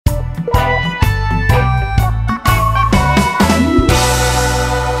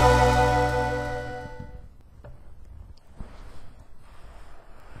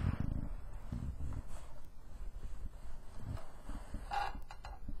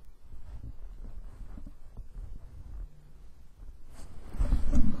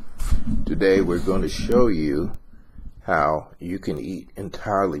Today we're going to show you how you can eat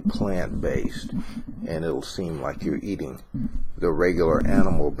entirely plant-based and it'll seem like you're eating the regular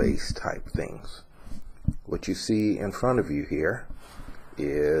animal-based type things. What you see in front of you here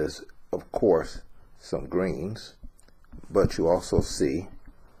is, of course, some greens, but you also see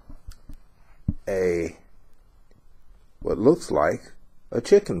what looks like a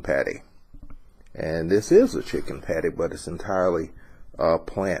chicken patty. And this is a chicken patty, but it's entirely a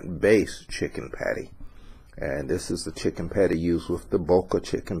plant-based chicken patty. And this is the chicken patty used with the Boca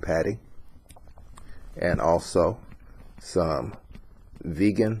chicken patty, and also some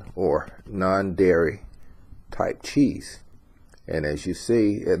vegan or non-dairy type cheese. And as you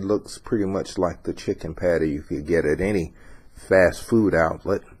see, it looks pretty much like the chicken patty you could get at any fast food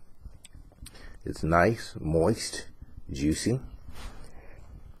outlet. It's nice, moist, juicy,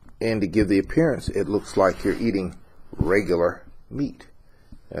 and to give the appearance, it looks like you're eating regular meat.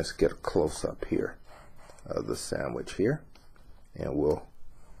 Let's get a close-up here of the sandwich here, and we'll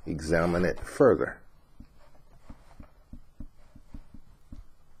examine it further.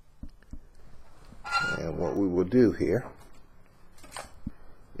 And what we will do here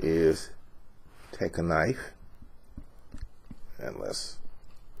is take a knife and let's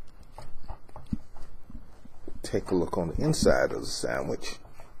take a look on the inside of the sandwich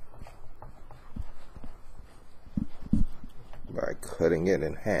by cutting it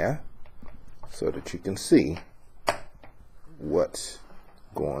in half so that you can see what's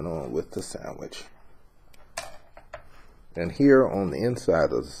going on with the sandwich. And here on the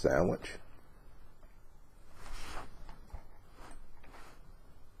inside of the sandwich,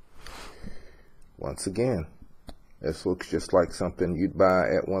 once again, this looks just like something you'd buy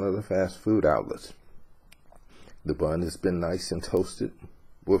at one of the fast food outlets. The bun has been nice and toasted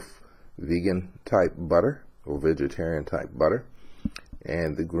with vegan type butter or vegetarian type butter,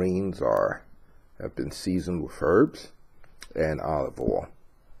 and the greens have been seasoned with herbs and olive oil.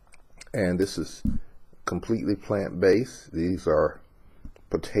 And this is completely plant-based. These are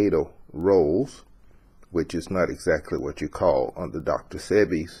potato rolls, which is not exactly what you call under Dr.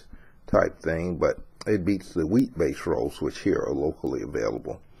 Sebi's type thing, but it beats the wheat-based rolls, which here are locally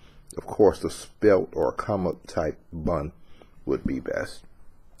available. Of course, the spelt or come up type bun would be best.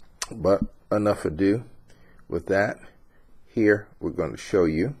 But enough ado with that. Here we're going to show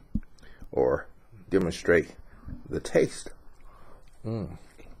you or demonstrate the taste. As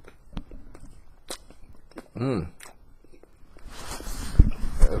a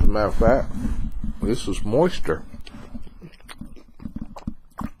matter of fact, this is moister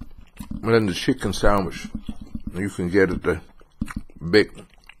than the chicken sandwich you can get at the big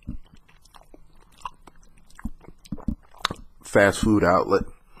fast food outlet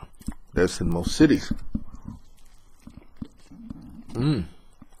that's in most cities.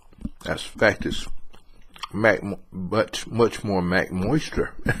 That's fact, it's much more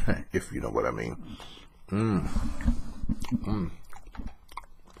moisture, if you know what I mean.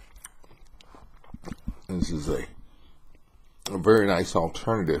 This is a very nice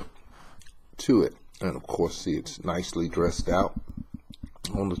alternative to it, and of course, see, it's nicely dressed out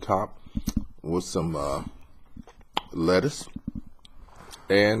on the top with some lettuce,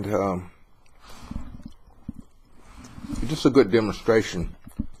 and just a good demonstration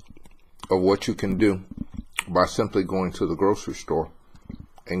of what you can do by simply going to the grocery store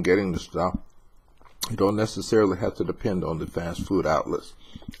and getting the stuff. You don't necessarily have to depend on the fast food outlets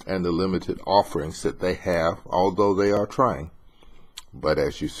and the limited offerings that they have, although they are trying. But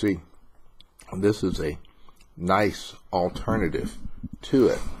as you see, this is a nice alternative to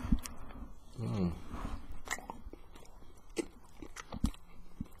it.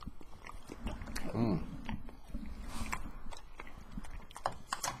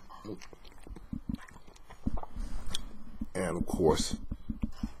 And of course,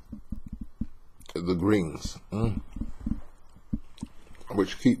 the greens,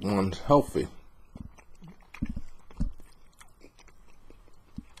 which keep one healthy.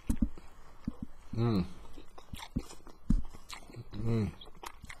 And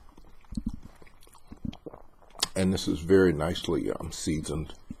this is very nicely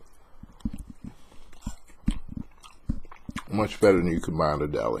seasoned. Much better than you can buy in a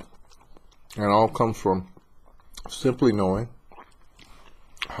deli. And all comes from simply knowing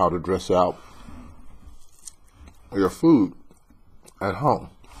how to dress out your food at home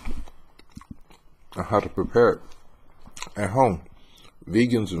and how to prepare it at home.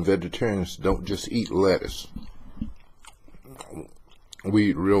 Vegans and vegetarians don't just eat lettuce. We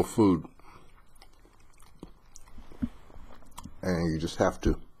eat real food. And you just have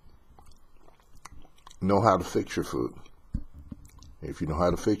to know how to fix your food. If you know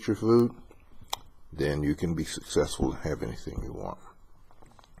how to fix your food, then you can be successful and have anything you want.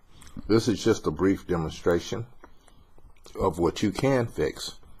 This is just a brief demonstration of what you can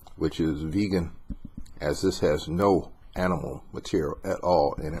fix, which is vegan, as this has no animal material at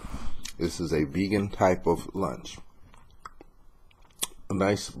all in it. This is a vegan type of lunch. A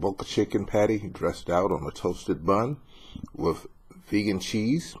nice bulk of chicken patty dressed out on a toasted bun with vegan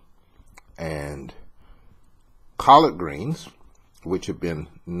cheese and collard greens, which have been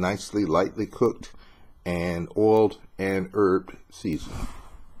nicely lightly cooked and oiled and herb seasoned.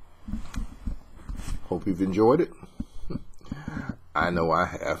 Hope you've enjoyed it. I know I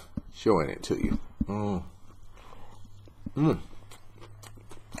have, showing it to you.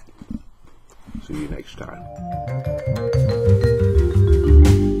 See you next time.